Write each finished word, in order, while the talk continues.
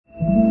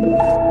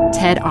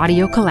TED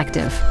Audio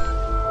Collective.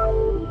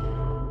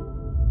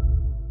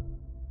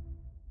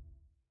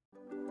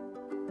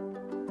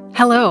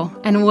 Hello,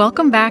 and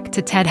welcome back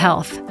to TED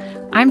Health.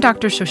 I'm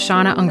Dr.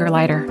 Shoshana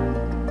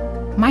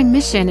Ungerleider. My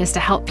mission is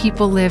to help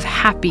people live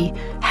happy,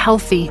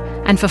 healthy,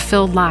 and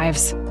fulfilled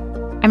lives.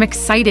 I'm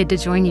excited to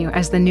join you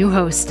as the new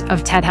host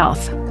of TED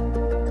Health.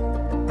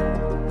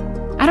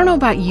 I don't know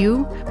about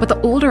you, but the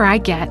older I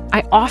get,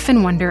 I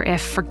often wonder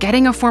if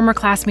forgetting a former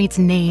classmate's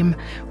name,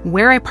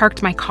 where I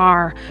parked my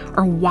car,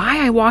 or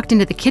why I walked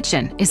into the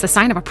kitchen is the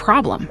sign of a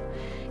problem.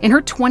 In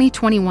her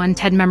 2021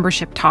 TED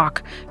membership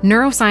talk,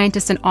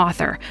 neuroscientist and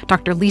author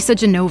Dr. Lisa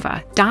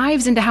Genova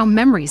dives into how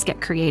memories get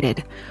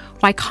created,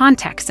 why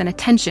context and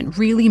attention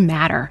really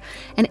matter,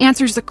 and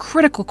answers the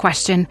critical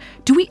question,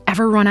 do we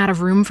ever run out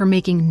of room for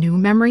making new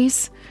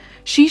memories?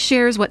 She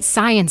shares what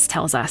science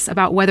tells us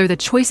about whether the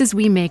choices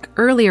we make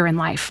earlier in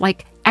life,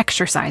 like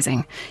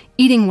exercising,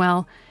 eating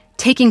well,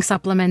 taking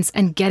supplements,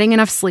 and getting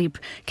enough sleep,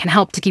 can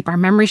help to keep our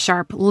memory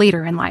sharp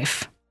later in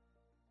life.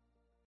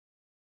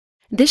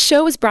 This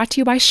show is brought to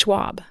you by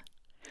Schwab.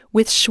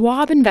 With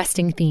Schwab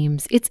investing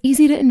themes, it's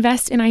easy to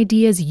invest in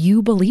ideas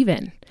you believe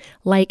in,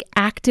 like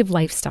active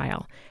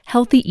lifestyle,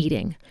 healthy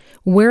eating,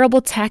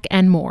 wearable tech,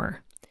 and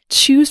more.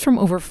 Choose from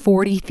over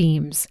 40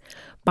 themes.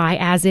 Buy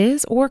as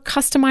is or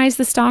customize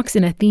the stocks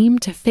in a theme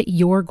to fit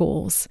your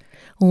goals.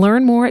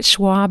 Learn more at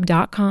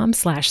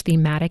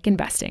schwab.com/thematic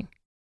investing.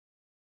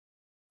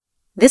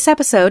 This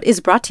episode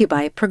is brought to you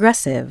by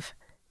Progressive.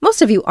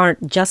 Most of you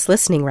aren't just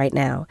listening right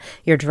now.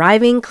 You're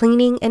driving,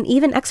 cleaning, and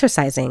even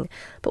exercising.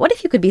 But what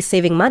if you could be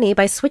saving money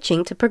by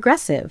switching to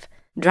Progressive?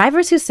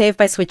 Drivers who save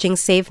by switching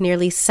save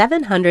nearly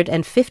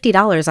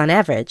 $750 on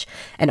average,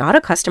 and auto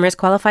customers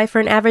qualify for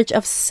an average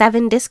of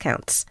 7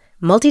 discounts.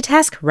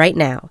 Multitask right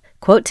now.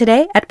 Quote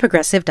today at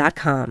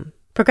Progressive.com.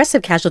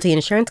 Progressive Casualty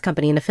Insurance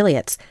Company and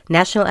Affiliates.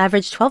 National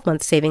average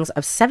 12-month savings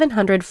of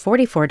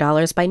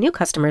 $744 by new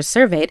customers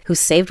surveyed who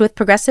saved with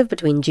Progressive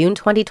between June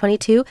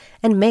 2022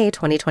 and May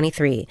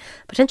 2023.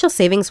 Potential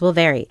savings will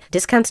vary.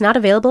 Discounts not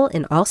available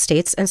in all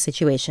states and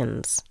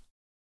situations.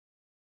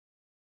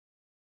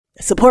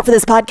 Support for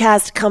this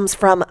podcast comes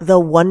from The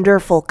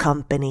Wonderful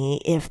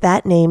Company. If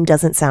that name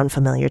doesn't sound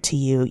familiar to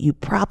you, you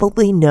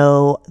probably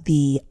know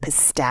the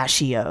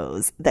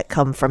pistachios that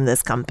come from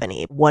this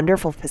company.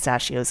 Wonderful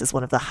Pistachios is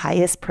one of the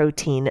highest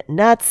protein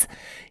nuts.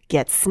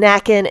 Get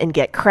snacking and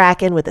get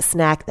cracking with a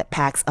snack that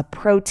packs a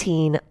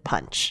protein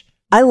punch.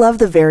 I love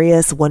the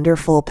various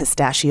wonderful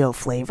pistachio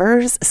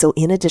flavors. So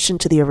in addition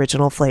to the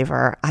original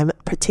flavor, I'm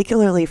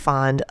particularly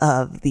fond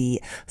of the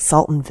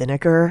salt and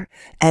vinegar,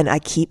 and I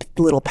keep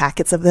little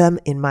packets of them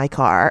in my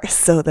car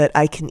so that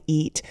I can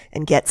eat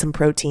and get some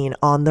protein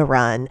on the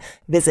run.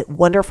 Visit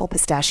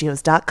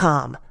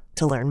wonderfulpistachios.com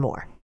to learn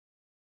more.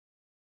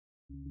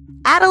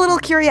 Add a little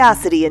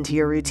curiosity into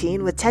your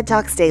routine with TED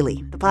Talks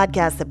Daily, the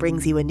podcast that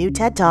brings you a new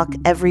TED Talk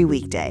every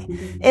weekday.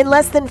 In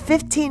less than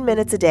 15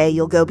 minutes a day,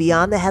 you'll go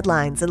beyond the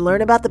headlines and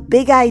learn about the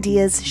big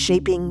ideas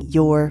shaping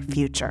your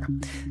future.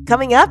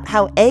 Coming up,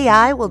 how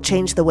AI will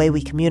change the way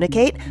we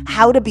communicate,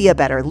 how to be a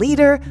better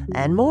leader,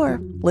 and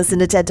more. Listen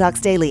to TED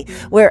Talks Daily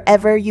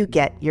wherever you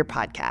get your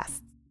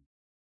podcasts.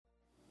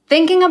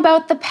 Thinking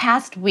about the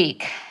past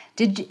week,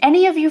 did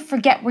any of you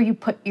forget where you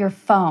put your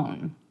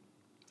phone?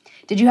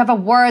 Did you have a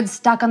word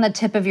stuck on the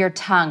tip of your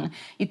tongue?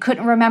 You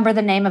couldn't remember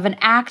the name of an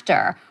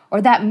actor or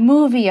that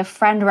movie a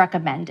friend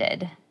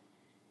recommended?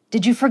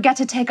 Did you forget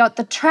to take out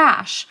the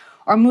trash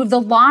or move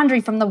the laundry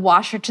from the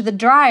washer to the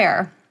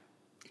dryer?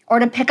 Or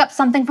to pick up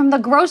something from the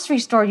grocery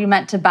store you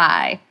meant to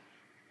buy?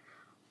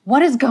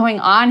 What is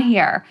going on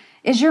here?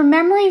 Is your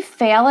memory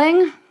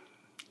failing?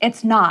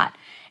 It's not.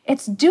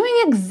 It's doing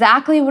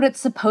exactly what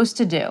it's supposed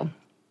to do.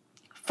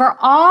 For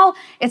all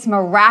its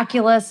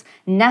miraculous,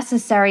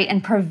 necessary,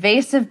 and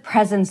pervasive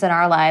presence in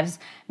our lives,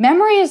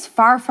 memory is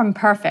far from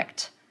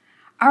perfect.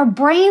 Our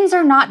brains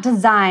are not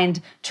designed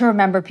to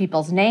remember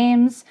people's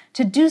names,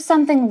 to do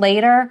something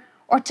later,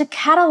 or to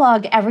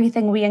catalog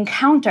everything we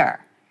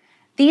encounter.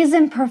 These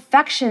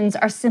imperfections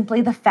are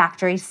simply the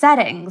factory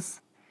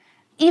settings.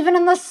 Even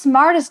in the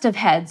smartest of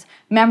heads,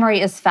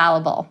 memory is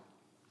fallible.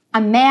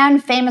 A man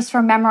famous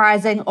for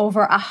memorizing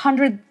over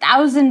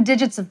 100,000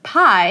 digits of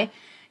pi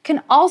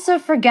can also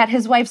forget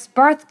his wife's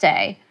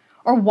birthday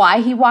or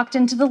why he walked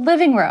into the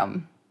living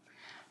room.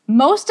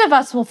 Most of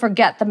us will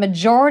forget the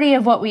majority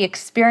of what we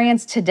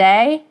experience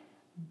today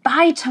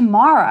by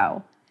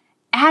tomorrow.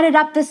 Added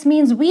up, this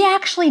means we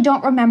actually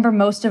don't remember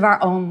most of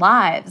our own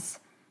lives.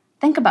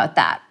 Think about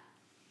that.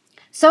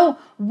 So,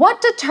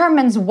 what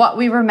determines what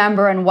we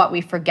remember and what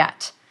we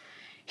forget?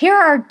 Here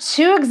are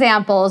 2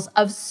 examples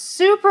of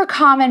super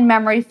common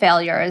memory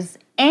failures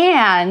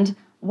and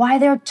why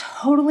they're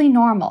totally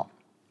normal.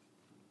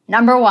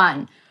 Number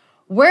 1,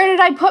 where did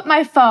I put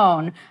my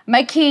phone,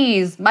 my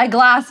keys, my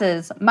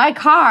glasses, my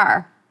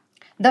car?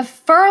 The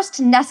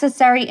first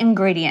necessary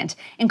ingredient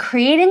in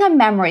creating a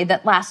memory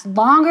that lasts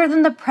longer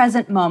than the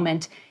present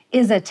moment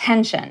is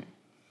attention.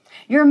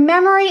 Your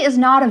memory is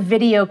not a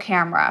video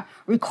camera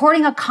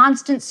recording a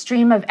constant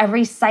stream of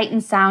every sight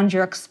and sound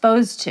you're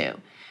exposed to.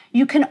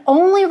 You can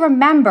only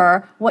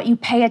remember what you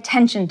pay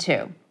attention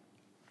to.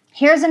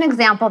 Here's an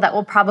example that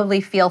will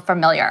probably feel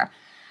familiar.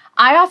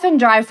 I often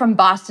drive from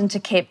Boston to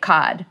Cape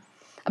Cod.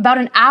 About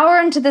an hour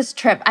into this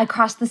trip, I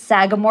crossed the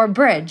Sagamore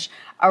Bridge,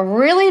 a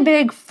really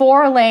big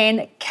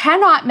 4-lane,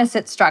 cannot miss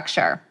it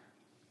structure.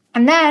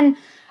 And then,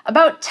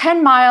 about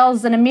 10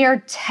 miles and a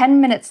mere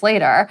 10 minutes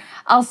later,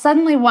 I'll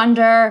suddenly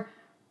wonder,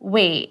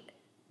 wait,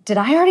 did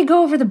I already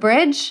go over the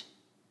bridge?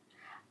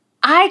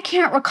 I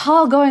can't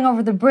recall going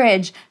over the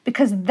bridge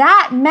because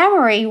that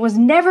memory was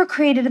never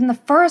created in the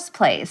first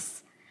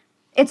place.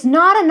 It's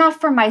not enough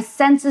for my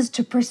senses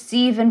to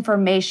perceive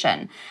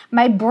information.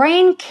 My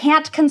brain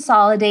can't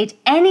consolidate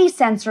any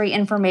sensory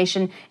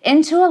information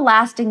into a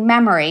lasting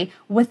memory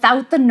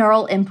without the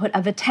neural input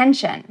of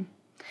attention.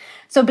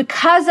 So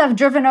because I've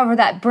driven over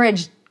that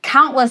bridge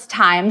countless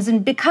times,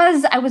 and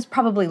because I was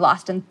probably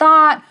lost in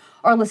thought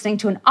or listening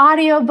to an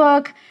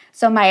audiobook,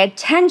 so my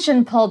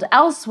attention pulled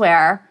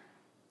elsewhere,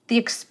 the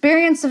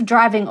experience of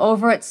driving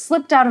over it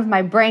slipped out of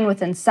my brain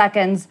within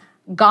seconds,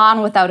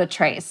 gone without a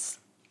trace.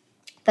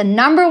 The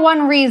number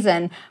one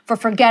reason for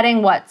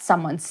forgetting what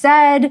someone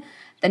said,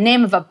 the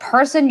name of a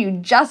person you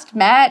just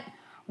met,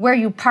 where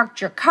you parked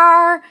your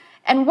car,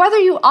 and whether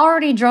you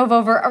already drove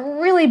over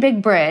a really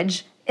big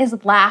bridge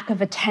is lack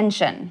of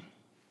attention.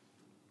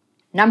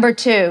 Number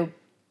 2,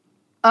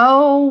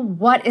 oh,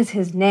 what is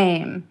his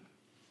name?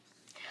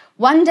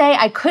 One day,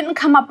 I couldn't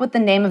come up with the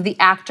name of the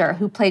actor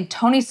who played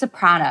Tony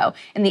Soprano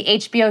in the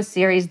HBO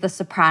series The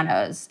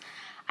Sopranos.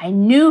 I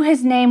knew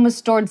his name was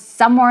stored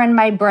somewhere in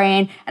my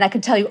brain, and I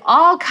could tell you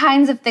all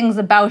kinds of things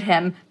about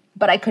him,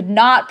 but I could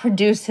not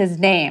produce his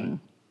name.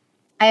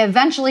 I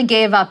eventually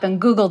gave up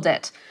and Googled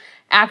it.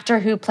 Actor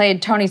who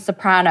played Tony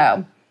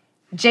Soprano.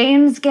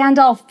 James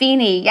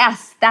Gandolfini,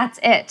 yes, that's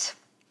it.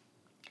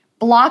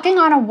 Blocking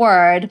on a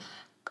word,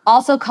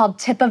 also called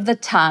tip of the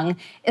tongue,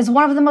 is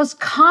one of the most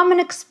common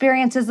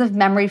experiences of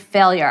memory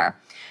failure.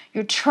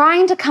 You're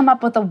trying to come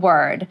up with a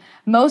word,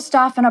 most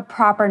often a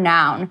proper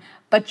noun,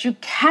 but you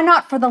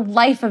cannot for the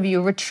life of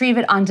you retrieve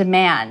it on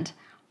demand.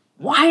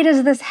 Why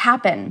does this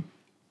happen?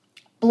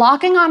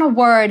 Blocking on a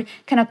word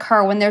can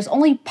occur when there's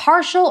only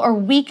partial or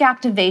weak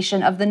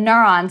activation of the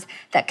neurons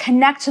that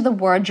connect to the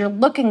word you're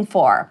looking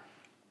for.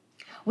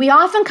 We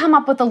often come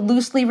up with a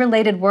loosely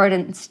related word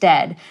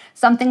instead,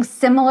 something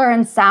similar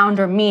in sound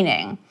or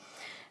meaning.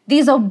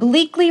 These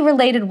obliquely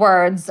related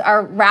words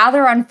are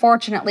rather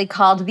unfortunately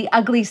called the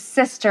ugly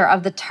sister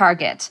of the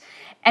target.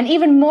 And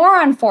even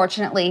more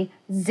unfortunately,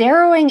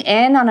 zeroing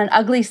in on an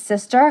ugly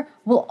sister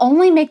will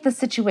only make the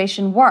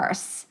situation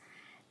worse.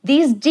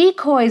 These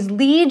decoys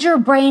lead your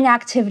brain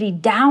activity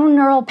down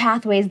neural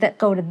pathways that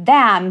go to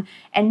them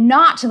and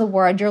not to the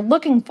word you're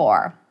looking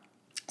for.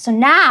 So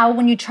now,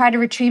 when you try to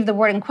retrieve the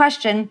word in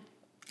question,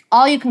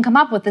 all you can come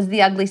up with is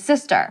the ugly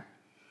sister.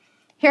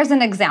 Here's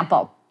an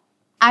example.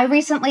 I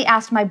recently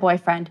asked my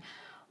boyfriend,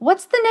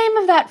 "What's the name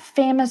of that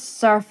famous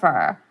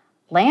surfer?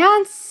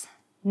 Lance?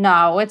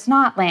 No, it's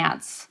not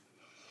Lance."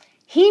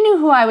 He knew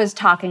who I was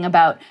talking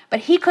about,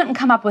 but he couldn't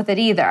come up with it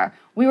either.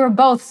 We were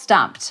both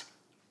stumped.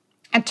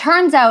 It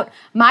turns out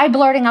my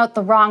blurting out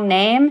the wrong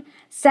name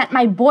sent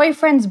my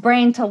boyfriend's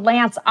brain to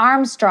Lance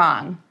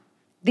Armstrong,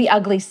 the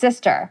ugly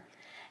sister.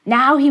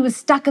 Now he was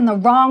stuck in the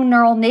wrong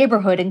neural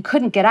neighborhood and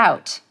couldn't get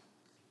out.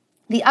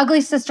 The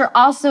ugly sister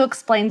also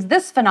explains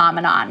this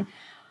phenomenon.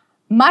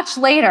 Much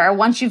later,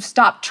 once you've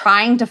stopped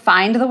trying to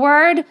find the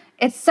word,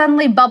 it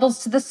suddenly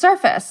bubbles to the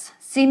surface,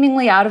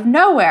 seemingly out of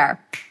nowhere.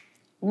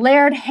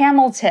 Laird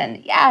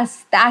Hamilton,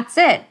 yes, that's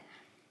it.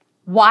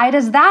 Why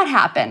does that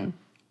happen?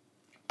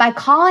 By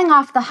calling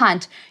off the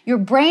hunt, your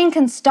brain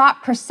can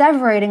stop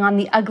perseverating on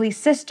the ugly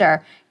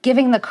sister,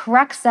 giving the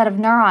correct set of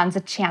neurons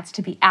a chance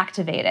to be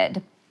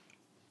activated.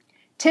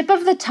 Tip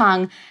of the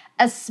tongue,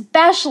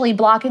 especially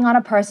blocking on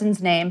a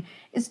person's name,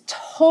 is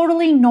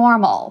totally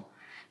normal.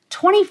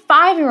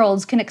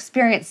 25-year-olds can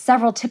experience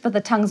several tip of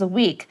the tongues a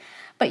week,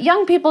 but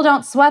young people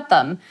don't sweat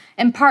them,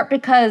 in part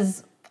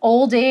because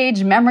old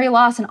age, memory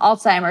loss, and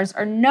Alzheimer's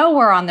are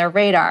nowhere on their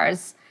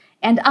radars.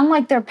 And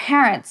unlike their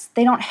parents,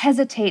 they don't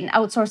hesitate in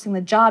outsourcing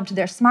the job to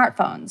their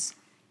smartphones.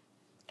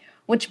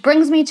 Which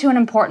brings me to an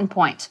important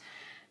point.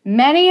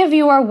 Many of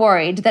you are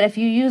worried that if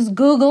you use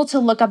Google to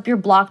look up your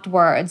blocked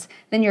words,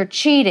 then you're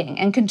cheating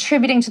and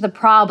contributing to the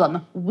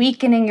problem,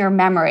 weakening your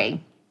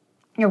memory.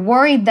 You're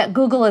worried that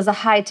Google is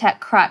a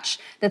high-tech crutch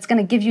that's going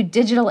to give you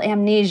digital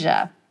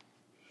amnesia.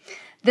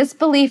 This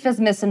belief is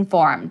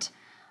misinformed.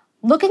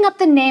 Looking up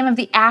the name of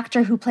the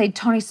actor who played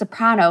Tony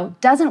Soprano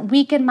doesn't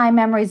weaken my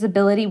memory's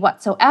ability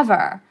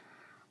whatsoever.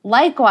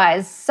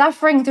 Likewise,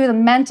 suffering through the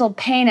mental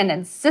pain and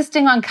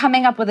insisting on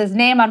coming up with his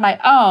name on my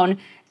own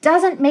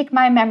doesn't make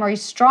my memory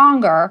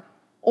stronger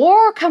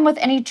or come with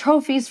any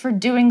trophies for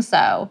doing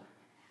so.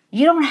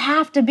 You don't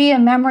have to be a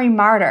memory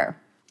martyr.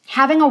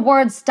 Having a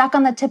word stuck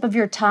on the tip of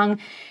your tongue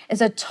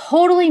is a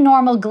totally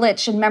normal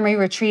glitch in memory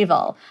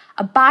retrieval,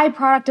 a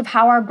byproduct of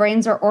how our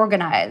brains are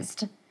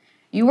organized.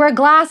 You wear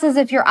glasses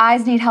if your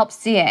eyes need help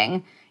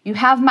seeing. You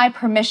have my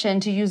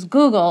permission to use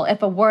Google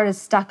if a word is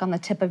stuck on the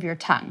tip of your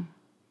tongue.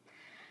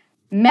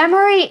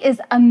 Memory is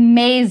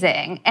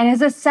amazing and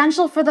is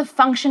essential for the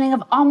functioning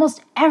of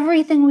almost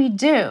everything we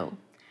do.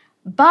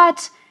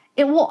 But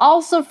it will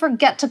also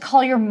forget to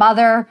call your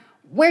mother,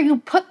 where you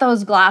put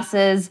those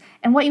glasses,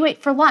 and what you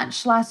ate for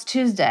lunch last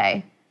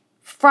Tuesday.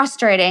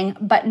 Frustrating,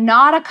 but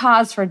not a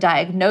cause for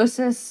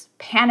diagnosis,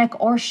 panic,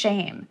 or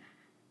shame.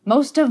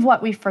 Most of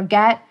what we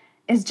forget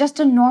is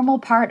just a normal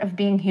part of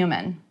being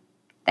human.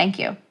 Thank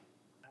you.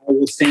 I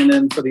will stand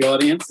in for the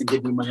audience and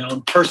give you my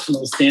own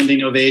personal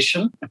standing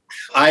ovation.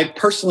 I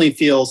personally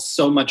feel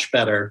so much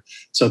better.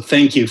 So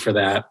thank you for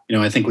that.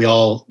 I think we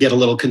all get a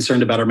little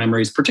concerned about our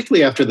memories,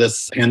 particularly after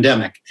this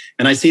pandemic.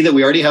 And I see that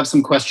we already have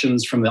some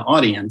questions from the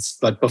audience.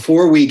 But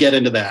before we get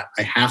into that,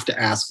 I have to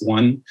ask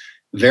one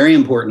very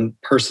important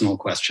personal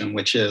question,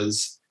 which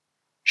is,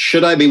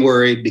 should I be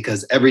worried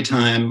because every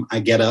time I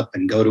get up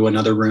and go to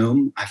another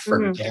room, I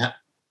forget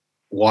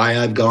why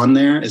I've gone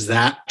there? Is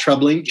that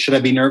troubling? Should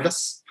I be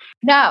nervous?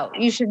 No,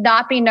 you should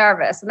not be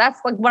nervous. And that's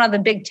like one of the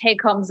big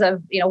take homes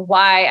of,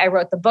 why I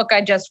wrote the book I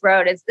just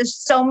wrote. There's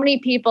so many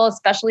people,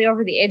 especially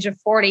over the age of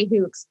 40,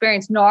 who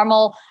experience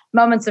normal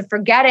moments of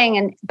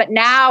forgetting. But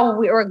now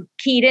we're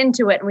keyed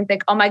into it and we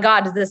think, oh my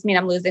God, does this mean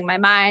I'm losing my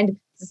mind?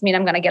 Does this mean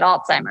I'm going to get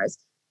Alzheimer's?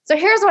 So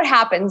here's what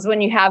happens when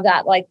you have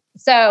that.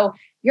 So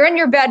you're in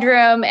your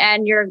bedroom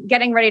and you're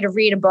getting ready to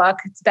read a book.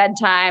 It's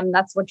bedtime.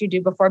 That's what you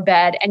do before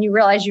bed. And you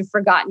realize you've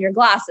forgotten your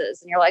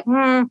glasses and you're like,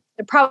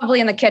 they're probably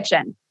in the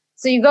kitchen.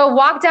 So you go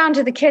walk down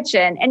to the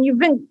kitchen and you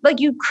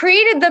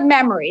created the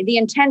memory, the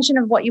intention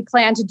of what you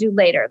plan to do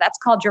later. That's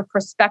called your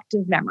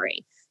prospective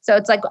memory. So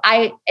it's like,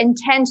 I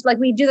intend,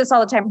 we do this all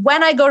the time.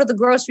 When I go to the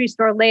grocery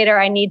store later,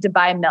 I need to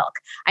buy milk.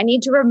 I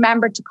need to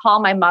remember to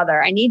call my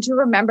mother. I need to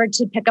remember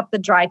to pick up the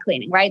dry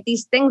cleaning, right?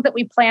 These things that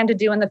we plan to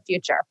do in the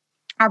future.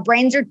 Our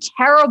brains are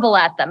terrible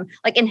at them,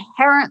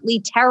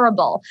 inherently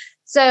terrible.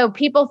 So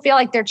people feel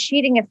like they're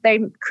cheating if they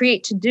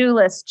create to-do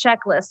lists,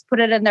 checklists,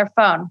 put it in their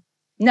phone.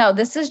 No,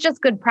 this is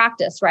just good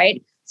practice,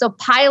 right? So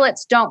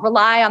pilots don't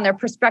rely on their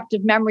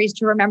prospective memories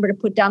to remember to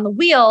put down the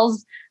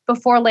wheels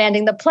before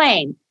landing the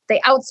plane. They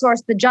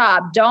outsource the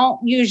job. Don't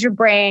use your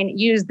brain,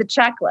 use the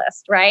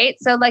checklist, right?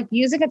 So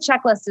using a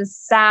checklist is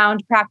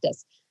sound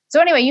practice. So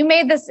anyway, you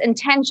made this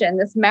intention,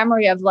 this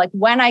memory of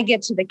when I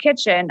get to the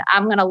kitchen,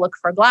 I'm going to look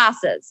for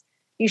glasses.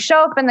 You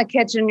show up in the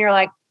kitchen, you're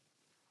like,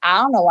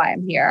 I don't know why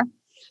I'm here.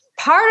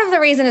 Part of the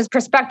reason is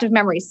prospective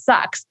memory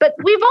sucks, but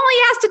we've only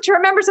asked it to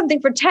remember something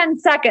for 10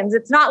 seconds.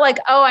 It's not like,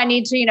 I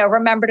need to,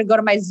 remember to go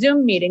to my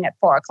Zoom meeting at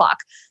 4:00.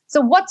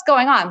 So what's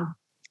going on?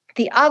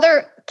 The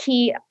other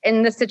key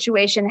in this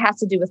situation has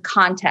to do with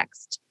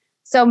context.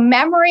 So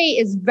memory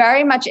is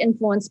very much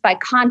influenced by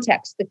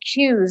context, the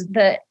cues,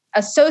 the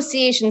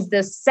associations,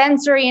 the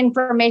sensory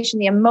information,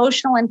 the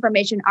emotional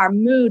information, our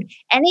mood,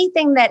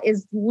 anything that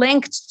is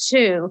linked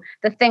to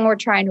the thing we're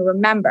trying to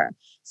remember.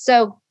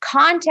 So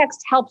context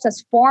helps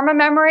us form a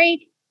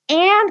memory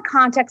and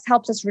context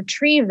helps us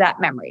retrieve that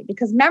memory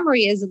because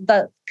memory is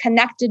the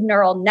connected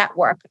neural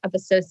network of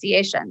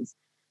associations.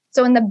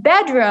 So in the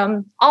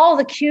bedroom, all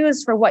the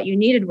cues for what you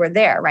needed were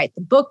there, right?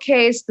 The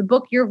bookcase, the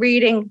book you're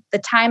reading, the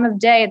time of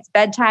day, it's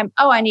bedtime.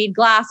 Oh, I need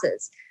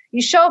glasses.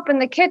 You show up in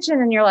the kitchen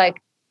and you're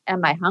like,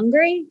 am I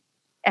hungry?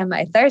 Am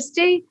I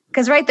thirsty?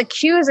 Because, right, the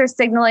cues are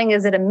signaling,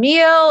 is it a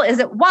meal? Is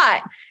it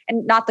what?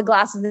 And not the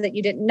glasses that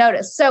you didn't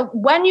notice. So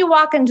when you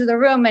walk into the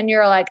room and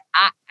you're like,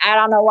 I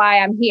don't know why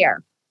I'm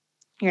here.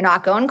 You're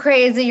not going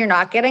crazy. You're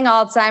not getting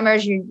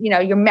Alzheimer's.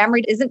 Your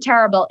memory isn't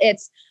terrible.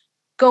 It's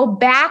go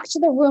back to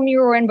the room you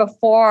were in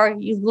before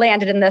you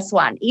landed in this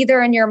one,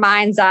 either in your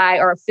mind's eye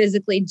or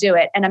physically do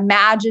it and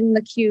imagine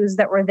the cues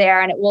that were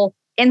there and it will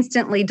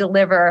instantly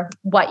deliver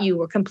what you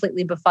were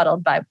completely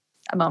befuddled by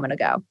a moment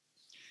ago.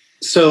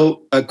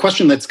 So a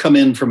question that's come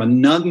in from a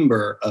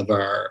number of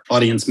our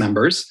audience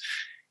members,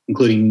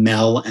 including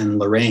Mel and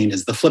Lorraine,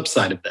 is the flip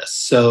side of this.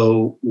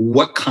 So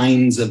what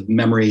kinds of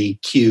memory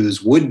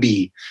cues would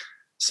be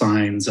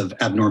signs of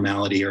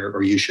abnormality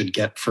or you should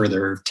get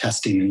further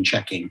testing and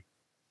checking?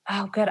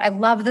 Oh, good. I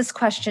love this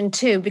question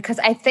too, because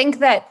I think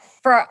that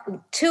for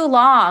too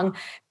long,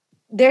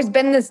 there's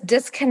been this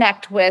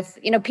disconnect with,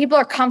 people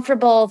are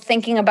comfortable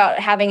thinking about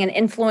having an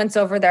influence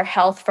over their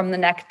health from the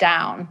neck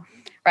down,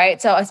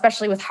 right? So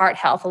especially with heart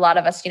health, a lot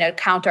of us,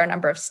 count our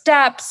number of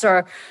steps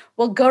or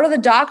we'll go to the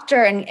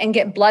doctor and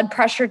get blood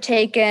pressure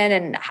taken.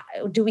 And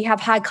do we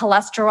have high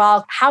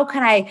cholesterol? How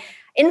can I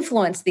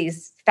influence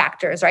these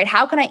factors, right?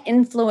 How can I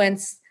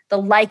influence the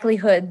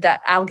likelihood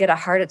that I'll get a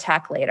heart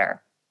attack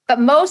later? But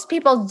most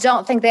people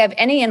don't think they have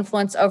any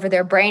influence over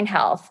their brain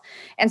health.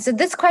 And so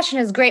this question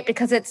is great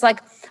because it's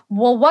like,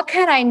 well, what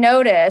can I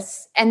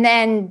notice? And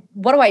then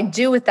what do I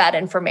do with that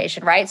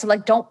information, right? So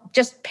don't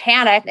just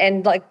panic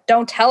and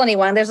don't tell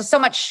anyone. There's so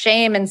much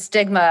shame and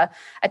stigma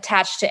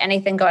attached to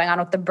anything going on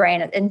with the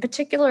brain, and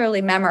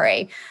particularly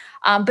memory.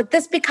 But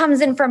this becomes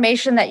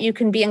information that you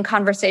can be in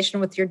conversation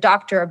with your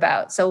doctor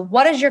about. So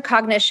what is your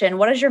cognition?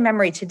 What is your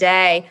memory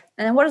today?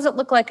 And then what does it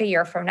look like a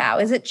year from now?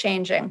 Is it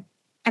changing?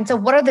 And so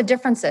what are the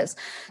differences?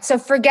 So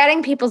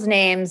forgetting people's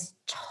names,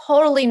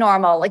 totally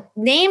normal. Like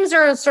names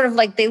are sort of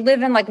like they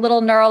live in like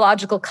little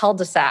neurological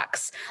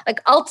cul-de-sacs.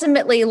 Like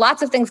ultimately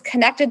lots of things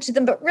connected to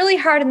them, but really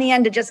hard in the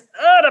end to just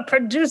to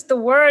produce the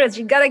words.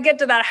 You got to get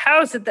to that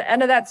house at the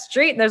end of that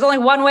street and there's only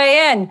one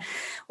way in.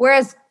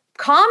 Whereas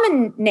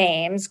common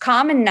names,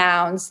 common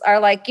nouns are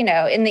like,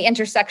 in the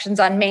intersections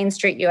on Main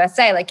Street,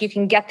 USA, like you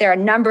can get there a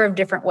number of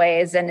different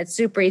ways and it's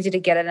super easy to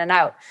get in and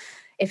out.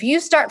 If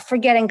you start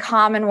forgetting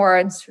common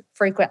words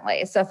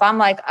frequently, so if I'm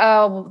like,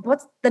 oh,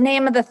 what's the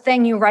name of the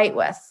thing you write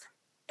with?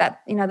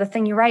 That, the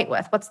thing you write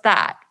with, what's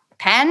that?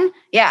 Pen?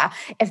 Yeah.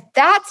 If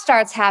that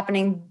starts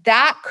happening,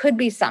 that could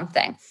be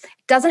something.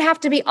 It doesn't have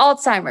to be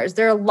Alzheimer's.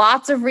 There are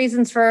lots of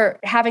reasons for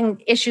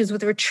having issues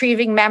with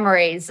retrieving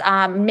memories,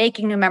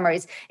 making new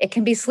memories. It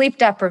can be sleep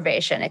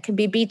deprivation. It can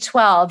be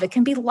B12. It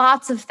can be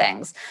lots of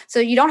things.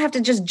 So you don't have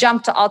to just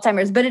jump to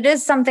Alzheimer's, but it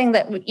is something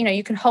that,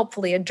 you can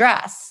hopefully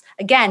address.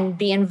 Again,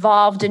 be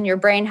involved in your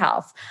brain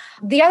health.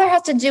 The other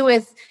has to do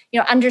with,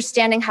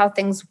 understanding how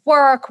things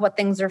work, what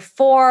things are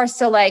for.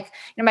 So like,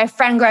 my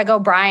friend Greg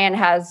O'Brien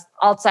has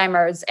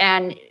Alzheimer's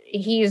and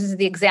he uses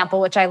the example,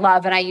 which I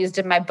love and I used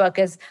in my book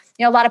is,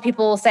 a lot of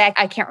people will say,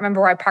 I can't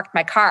remember where I parked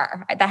my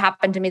car. That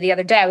happened to me the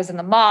other day. I was in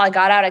the mall, I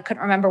got out, I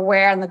couldn't remember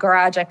where in the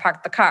garage I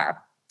parked the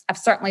car. I've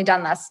certainly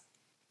done this.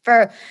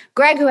 For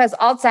Greg, who has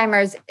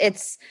Alzheimer's,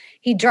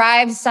 he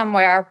drives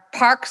somewhere,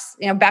 parks,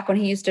 back when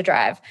he used to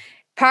drive,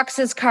 parks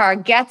his car,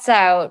 gets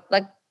out,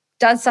 like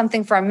does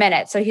something for a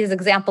minute. So his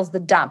example is the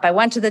dump. I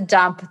went to the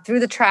dump,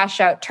 threw the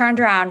trash out, turned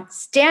around,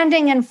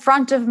 standing in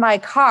front of my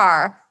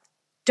car,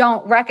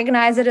 don't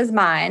recognize it as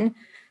mine.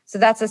 So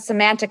that's a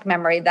semantic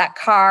memory. That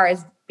car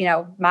is,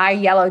 my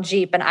yellow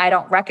Jeep and I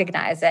don't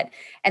recognize it.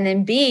 And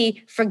then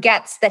B,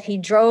 forgets that he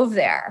drove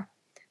there.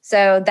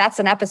 So that's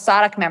an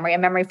episodic memory, a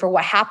memory for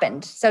what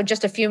happened. So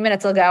just a few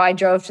minutes ago, I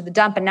drove to the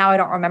dump and now I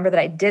don't remember that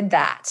I did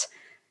that.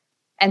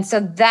 And so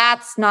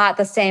that's not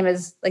the same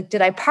as like,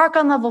 did I park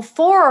on level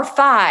 4 or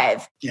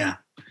 5? Yeah.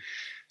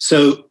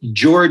 So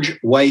George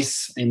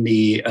Weiss in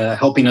the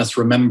Helping Us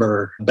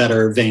Remember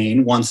Better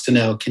vein wants to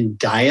know, can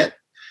diet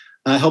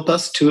help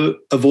us to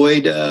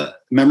avoid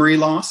memory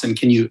loss? And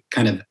can you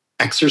kind of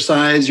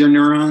exercise your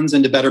neurons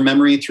into better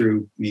memory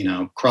through,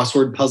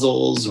 crossword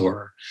puzzles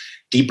or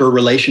deeper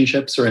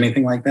relationships or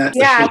anything like that?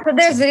 Yeah, so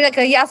there's like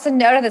a yes and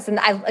no to this. And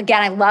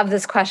I love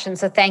this question.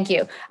 So thank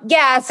you.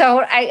 Yeah,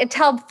 so I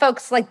tell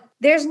folks like,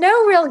 there's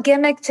no real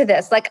gimmick to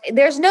this. Like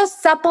there's no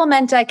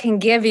supplement I can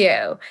give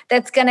you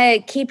that's going to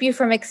keep you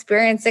from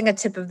experiencing a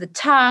tip of the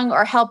tongue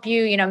or help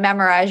you,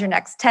 memorize your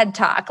next TED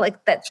Talk.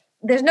 Like that.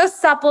 There's no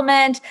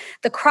supplement.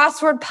 The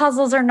crossword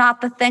puzzles are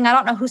not the thing. I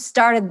don't know who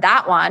started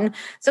that one.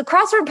 So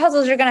crossword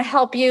puzzles are going to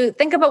help you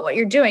think about what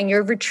you're doing.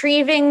 You're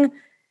retrieving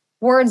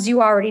words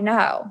you already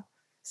know.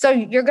 So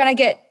you're going to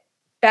get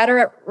better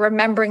at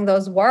remembering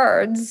those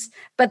words,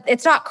 but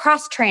it's not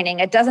cross-training.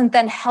 It doesn't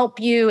then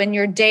help you in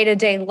your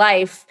day-to-day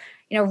life,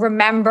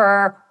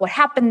 remember what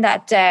happened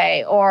that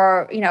day,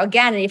 or,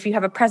 again, if you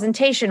have a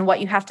presentation, what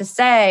you have to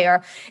say,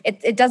 or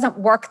it doesn't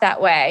work that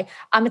way.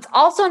 It's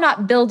also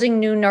not building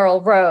new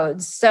neural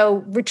roads.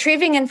 So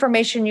retrieving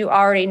information you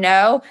already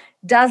know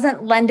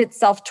doesn't lend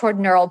itself toward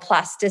neural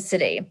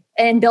plasticity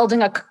and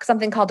building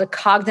something called a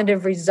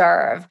cognitive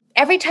reserve.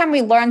 Every time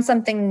we learn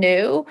something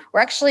new, we're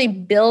actually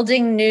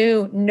building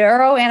new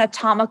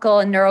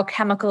neuroanatomical and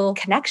neurochemical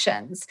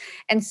connections.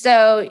 And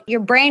so your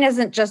brain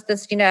isn't just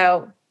this,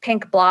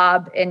 pink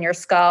blob in your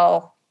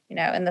skull,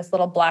 in this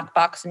little black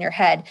box in your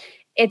head.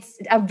 It's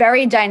a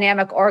very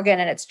dynamic organ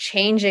and it's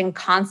changing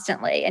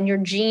constantly. And your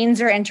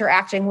genes are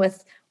interacting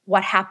with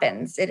what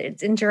happens.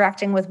 It's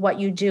interacting with what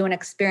you do and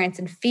experience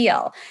and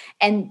feel.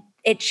 And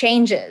it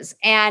changes.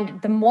 And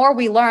the more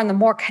we learn, the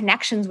more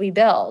connections we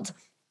build.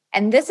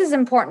 And this is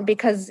important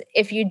because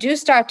if you do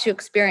start to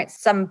experience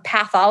some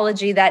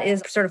pathology that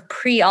is sort of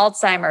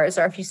pre-Alzheimer's,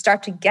 or if you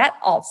start to get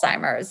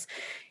Alzheimer's,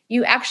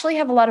 you actually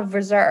have a lot of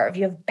reserve.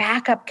 You have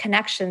backup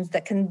connections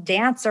that can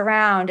dance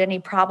around any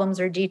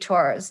problems or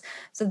detours.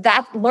 So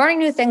that learning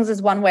new things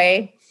is one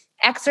way.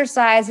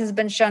 Exercise has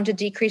been shown to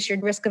decrease your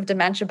risk of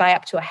dementia by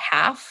up to a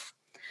half.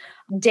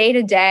 Day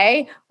to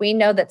day, we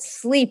know that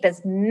sleep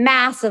is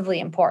massively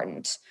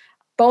important,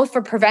 both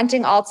for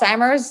preventing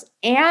Alzheimer's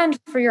and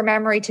for your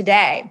memory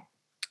today.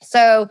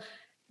 So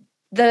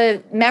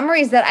the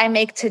memories that I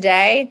make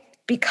today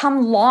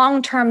become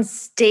long-term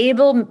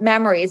stable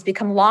memories,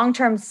 become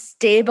long-term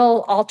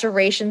stable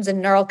alterations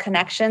in neural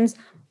connections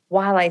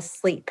while I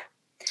sleep.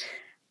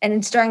 And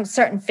it's during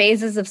certain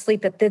phases of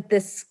sleep that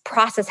this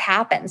process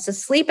happens. So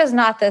sleep is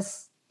not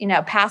this,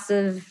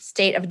 passive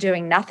state of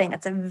doing nothing.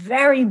 It's a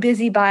very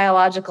busy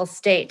biological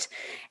state.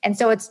 And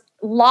so it's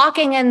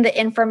locking in the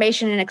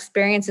information and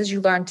experiences you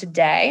learned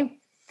today.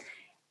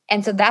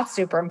 And so that's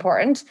super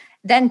important.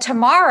 Then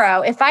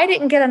tomorrow, if I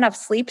didn't get enough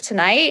sleep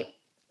tonight,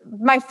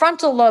 my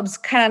frontal lobe's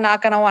kind of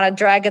not going to want to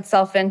drag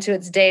itself into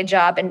its day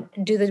job and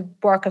do the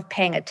work of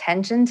paying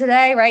attention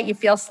today, right? You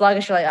feel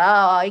sluggish. You're like,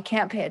 oh, you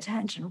can't pay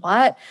attention.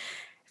 What?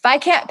 If I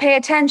can't pay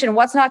attention,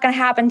 what's not going to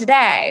happen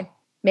today?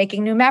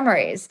 making new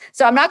memories.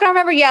 So I'm not going to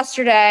remember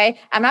yesterday.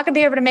 I'm not going to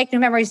be able to make new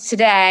memories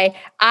today.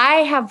 I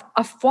have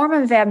a form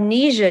of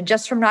amnesia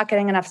just from not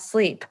getting enough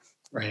sleep.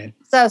 Right.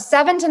 So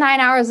 7 to 9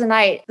 hours a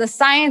night, the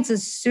science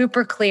is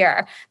super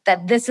clear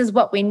that this is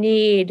what we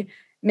need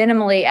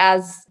minimally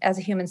as a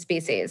human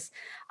species.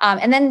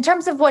 And then in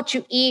terms of what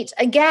you eat,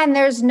 again,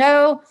 there's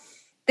no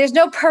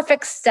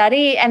perfect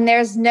study and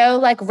there's no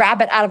like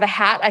rabbit out of a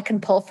hat I can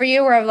pull for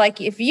you where I'm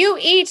like, if you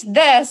eat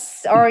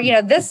this or,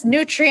 this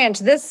nutrient,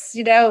 this,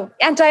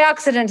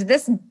 antioxidant,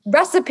 this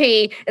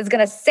recipe is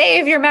going to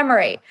save your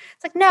memory.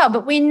 It's like, no,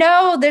 but we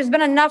know there's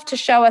been enough to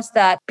show us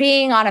that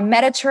being on a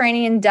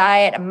Mediterranean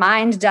diet, a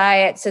mind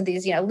diet, so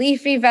these,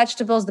 leafy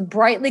vegetables, the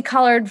brightly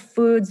colored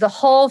foods, the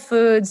whole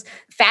foods,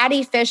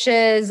 fatty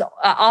fishes,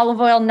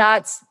 olive oil,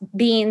 nuts,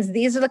 beans,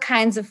 these are the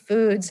kinds of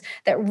foods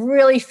that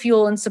really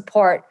fuel and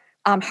support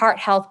heart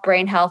health,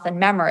 brain health, and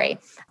memory.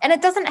 And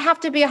it doesn't have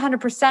to be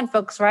 100%,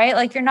 folks, right?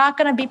 Like you're not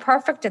going to be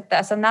perfect at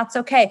this, and that's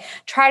okay.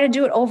 Try to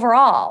do it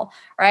overall,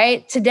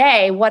 right?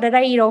 Today, what did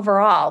I eat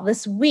overall?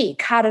 This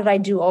week, how did I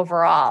do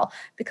overall?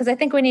 Because I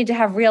think we need to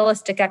have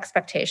realistic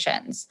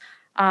expectations.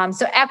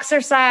 So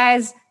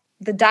exercise,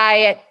 the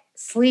diet,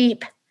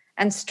 sleep,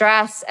 and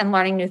stress, and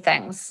learning new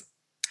things.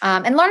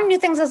 And learning new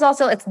things is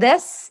also,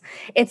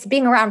 it's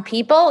being around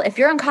people. If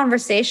you're in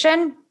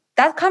conversation,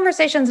 that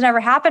conversation's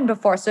never happened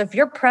before. So if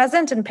you're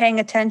present and paying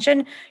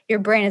attention, your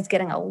brain is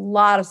getting a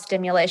lot of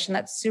stimulation.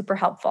 That's super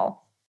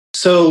helpful.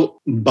 So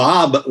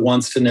Bob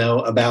wants to know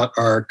about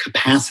our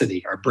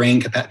capacity, our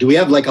brain capacity. Do we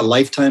have like a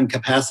lifetime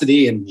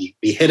capacity and we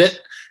hit it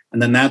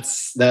and then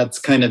that's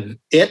kind of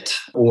it?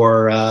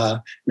 Or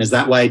is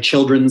that why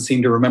children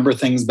seem to remember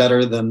things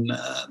better than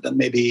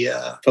maybe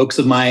folks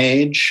of my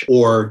age?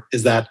 Or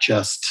is that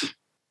just,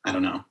 I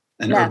don't know,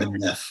 an urban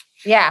myth?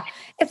 Yeah,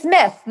 it's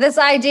myth. This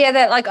idea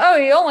that like, oh,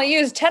 you only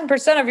use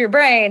 10% of your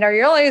brain or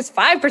you only use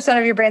 5%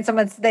 of your brain.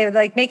 They're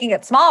like making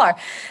it smaller.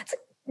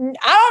 I don't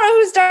know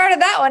who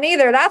started that one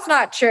either. That's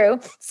not true.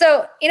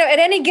 So, at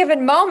any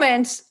given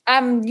moment,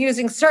 I'm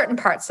using certain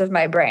parts of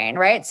my brain,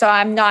 right? So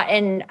I'm not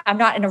in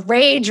a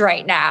rage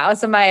right now.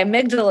 So my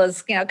amygdala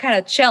is, kind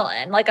of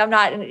chilling. Like I'm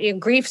not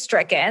grief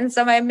stricken.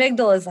 So my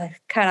amygdala is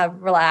like kind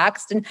of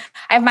relaxed and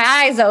I have my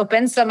eyes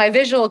open. So my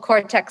visual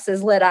cortex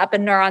is lit up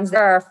and neurons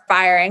there are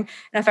firing.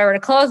 And if I were to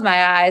close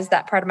my eyes,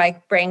 that part of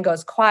my brain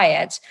goes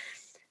quiet.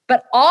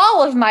 But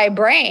all of my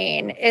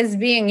brain is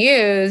being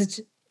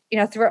used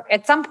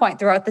at some point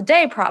throughout the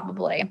day,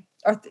 probably,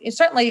 or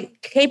certainly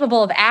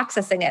capable of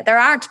accessing it. There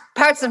aren't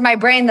parts of my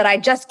brain that I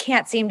just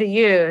can't seem to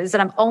use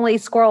and I'm only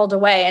squirreled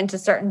away into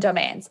certain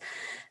domains.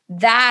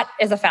 That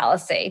is a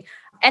fallacy.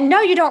 And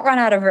no, you don't run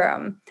out of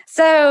room.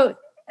 So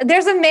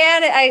there's a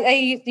man,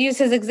 I use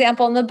his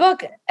example in the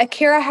book,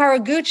 Akira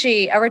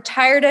Haraguchi, a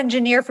retired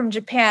engineer from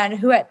Japan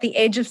who at the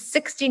age of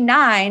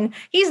 69,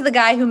 he's the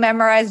guy who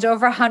memorized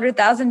over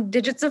 100,000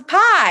 digits of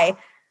pi.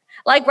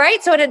 Like,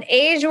 right? So at an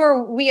age where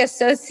we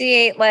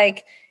associate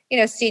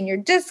senior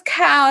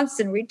discounts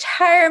and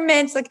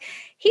retirements, like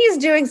he's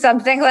doing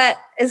something that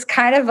is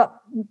kind of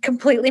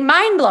completely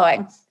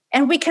mind-blowing.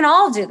 And we can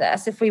all do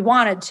this if we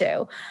wanted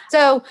to.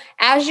 So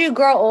as you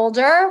grow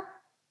older,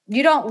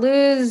 you don't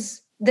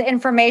lose the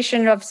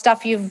information of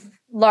stuff you've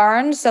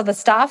learned. So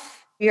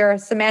your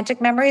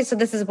semantic memory. So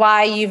this is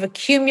why you've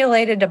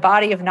accumulated a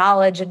body of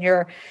knowledge and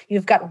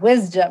you've got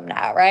wisdom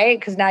now, right?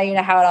 Because now you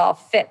know how it all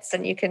fits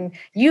and you can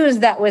use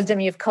that wisdom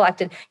you've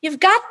collected.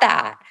 You've got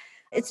that.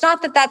 It's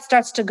not that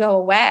starts to go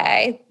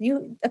away.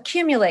 You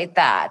accumulate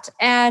that.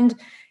 And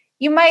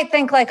you might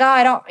think like, oh,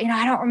 I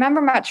don't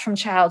remember much from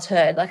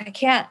childhood. Like I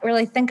can't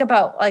really think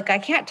about, I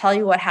can't tell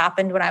you what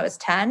happened when I was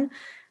 10.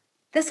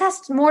 This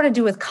has more to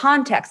do with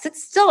context.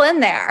 It's still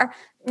in there.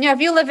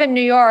 If you live in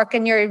New York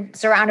and you're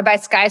surrounded by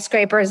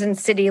skyscrapers and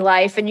city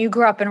life and you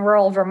grew up in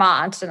rural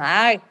Vermont, and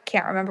I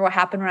can't remember what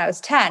happened when I was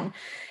 10,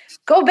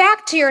 go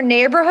back to your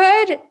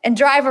neighborhood and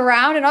drive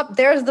around and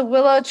there's the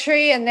willow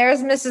tree and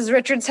there's Mrs.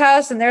 Richards'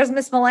 house and there's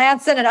Miss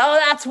Melanson and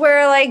that's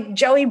where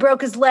Joey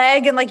broke his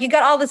leg and you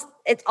got all this,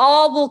 it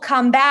all will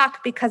come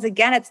back because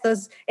again,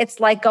 it's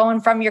like going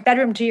from your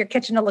bedroom to your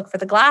kitchen to look for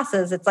the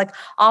glasses. It's like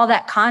all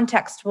that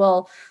context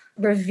will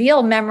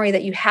reveal memory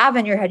that you have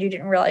in your head you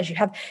didn't realize you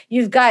have.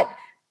 You've got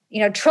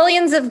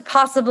trillions of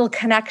possible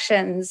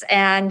connections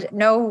and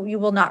no, you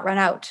will not run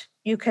out.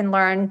 You can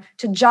learn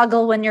to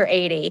juggle when you're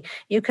 80.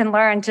 You can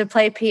learn to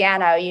play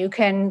piano. You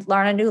can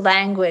learn a new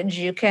language.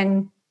 You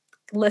can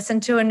listen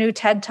to a new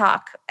TED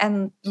Talk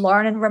and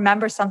learn and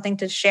remember something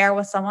to share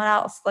with someone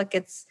else.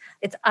 It's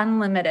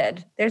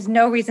unlimited. There's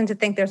no reason to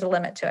think there's a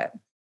limit to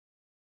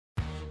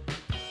it.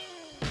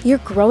 You're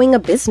growing a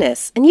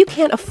business and you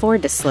can't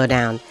afford to slow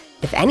down.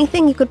 If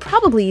anything, you could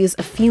probably use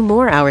a few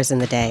more hours in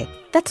the day.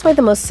 That's why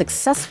the most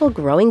successful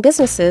growing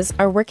businesses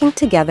are working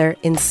together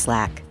in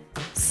Slack.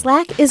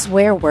 Slack is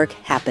where work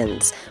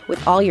happens,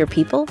 with all your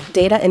people,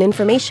 data, and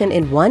information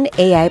in one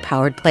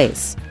AI-powered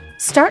place.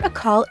 Start a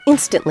call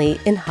instantly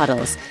in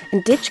huddles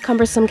and ditch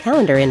cumbersome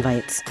calendar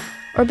invites.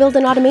 Or build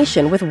an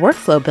automation with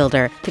Workflow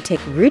Builder to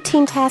take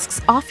routine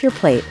tasks off your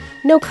plate,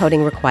 no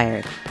coding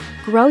required.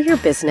 Grow your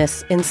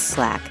business in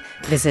Slack.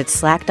 Visit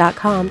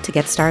slack.com to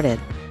get started.